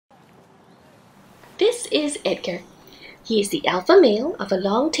This is Edgar. He is the alpha male of a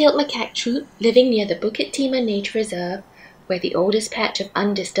long-tailed macaque troop living near the Bukit Timah Nature Reserve, where the oldest patch of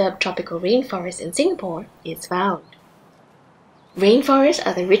undisturbed tropical rainforest in Singapore is found. Rainforests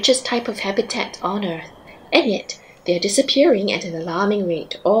are the richest type of habitat on Earth, and yet they are disappearing at an alarming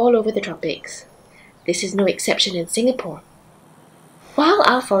rate all over the tropics. This is no exception in Singapore. While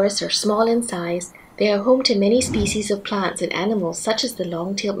our forests are small in size, they are home to many species of plants and animals such as the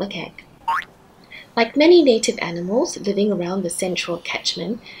long-tailed macaque. Like many native animals living around the central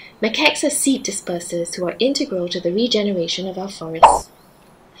catchment, macaques are seed dispersers who are integral to the regeneration of our forests.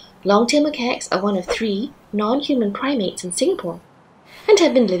 Long-tailed macaques are one of 3 non-human primates in Singapore and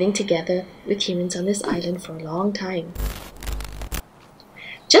have been living together with humans on this island for a long time.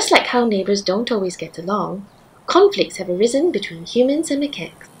 Just like how neighbors don't always get along, conflicts have arisen between humans and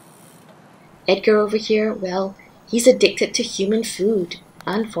macaques. Edgar over here, well, he's addicted to human food,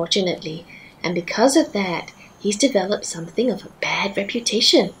 unfortunately, and because of that, he's developed something of a bad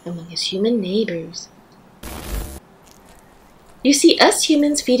reputation among his human neighbors. You see, us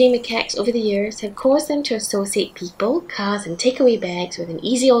humans feeding macaques over the years have caused them to associate people, cars, and takeaway bags with an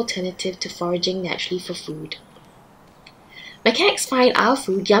easy alternative to foraging naturally for food. Macaques find our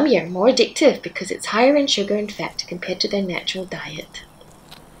food yummier, more addictive, because it's higher in sugar and fat compared to their natural diet.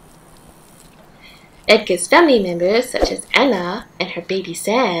 Edgar's family members, such as Anna and her baby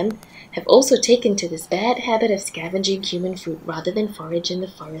Sam, have also taken to this bad habit of scavenging human food rather than forage in the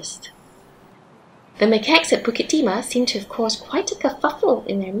forest. The macaques at Bukit Timah seem to have caused quite a kerfuffle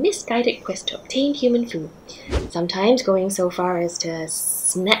in their misguided quest to obtain human food, sometimes going so far as to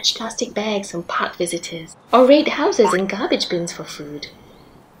snatch plastic bags from park visitors or raid houses and garbage bins for food.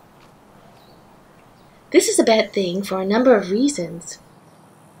 This is a bad thing for a number of reasons.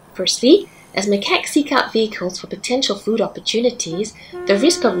 Firstly, as macaques seek out vehicles for potential food opportunities, the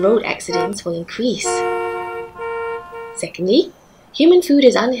risk of road accidents will increase. Secondly, human food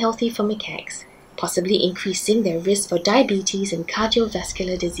is unhealthy for macaques, possibly increasing their risk for diabetes and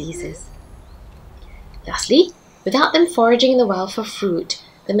cardiovascular diseases. Lastly, without them foraging in the wild for fruit,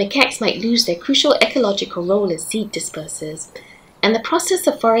 the macaques might lose their crucial ecological role as seed dispersers, and the process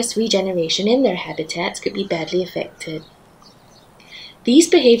of forest regeneration in their habitats could be badly affected.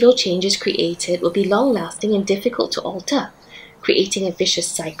 These behavioral changes created will be long-lasting and difficult to alter, creating a vicious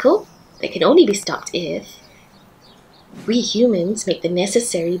cycle that can only be stopped if we humans make the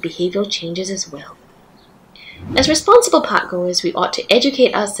necessary behavioral changes as well. As responsible parkgoers, we ought to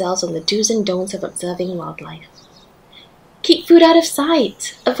educate ourselves on the do's and don'ts of observing wildlife. Keep food out of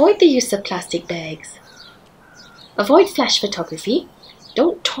sight. Avoid the use of plastic bags. Avoid flash photography.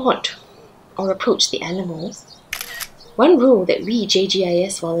 Don't taunt or approach the animals. One rule that we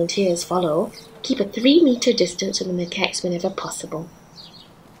JGIS volunteers follow: keep a 3-meter distance from the macaques whenever possible.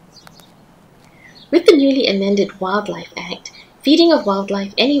 With the newly amended Wildlife Act, feeding of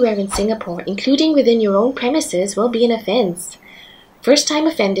wildlife anywhere in Singapore, including within your own premises, will be an offence. First-time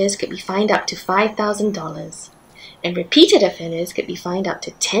offenders could be fined up to $5,000, and repeated offenders could be fined up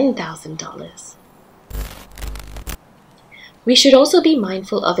to $10,000. We should also be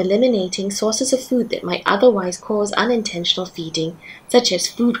mindful of eliminating sources of food that might otherwise cause unintentional feeding, such as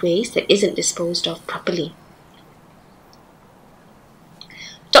food waste that isn't disposed of properly.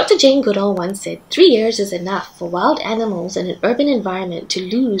 Dr. Jane Goodall once said, 3 years is enough for wild animals in an urban environment to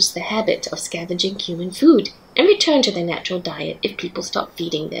lose the habit of scavenging human food and return to their natural diet if people stop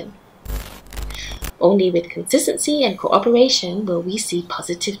feeding them. Only with consistency and cooperation will we see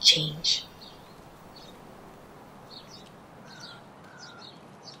positive change.